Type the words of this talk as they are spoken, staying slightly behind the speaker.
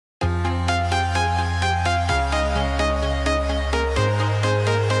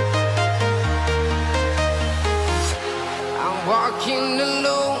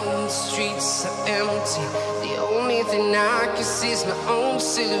chase my own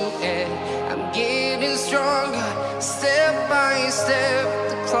silhouette. I'm getting stronger, step by step.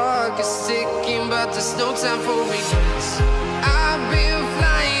 The clock is ticking, but there's no time for regrets. I've been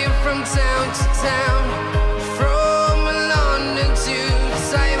flying from town to town, from London to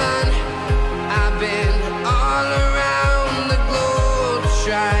Taiwan. I've been all around the globe,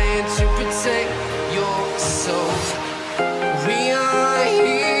 trying to protect your soul. We are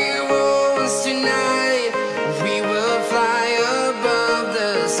heroes tonight. We will fly above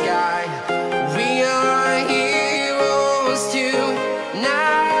the sky. We are heroes tonight.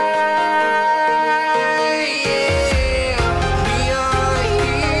 Yeah. We are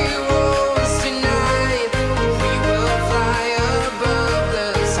heroes tonight. We will fly above the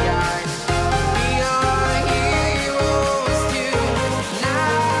sky. We are heroes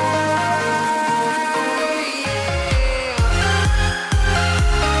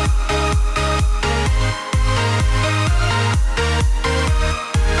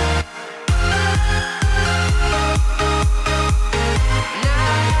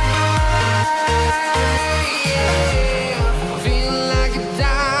feel like a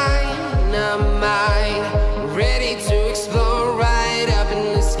dynamite, ready to explode right up in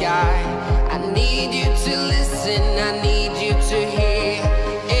the sky. I need you to listen, I need you to hear,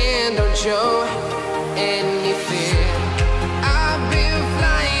 and don't show any fear. I've been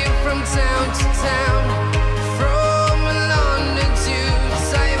flying from town to town, from London to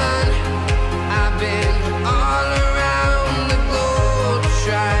Taiwan. I've been all around the globe,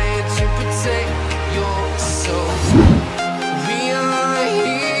 trying to protect your soul. We are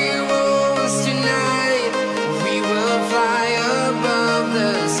heroes tonight. We will fly above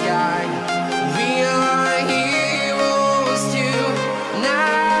the sky. We are heroes tonight.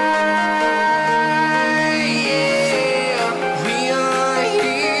 Yeah. We are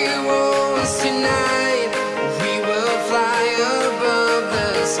heroes tonight. We will fly above the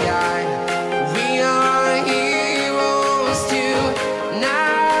sky. We are heroes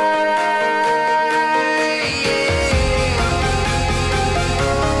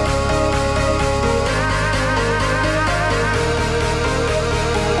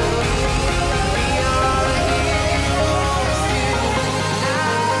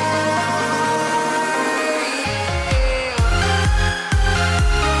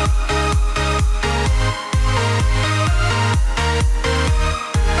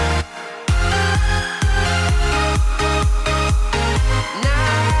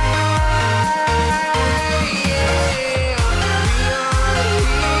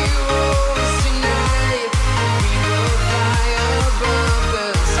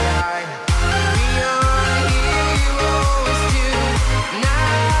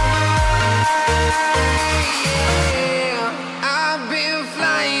I've been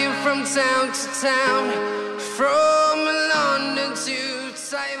flying from town to town, from London to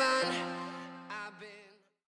Taiwan.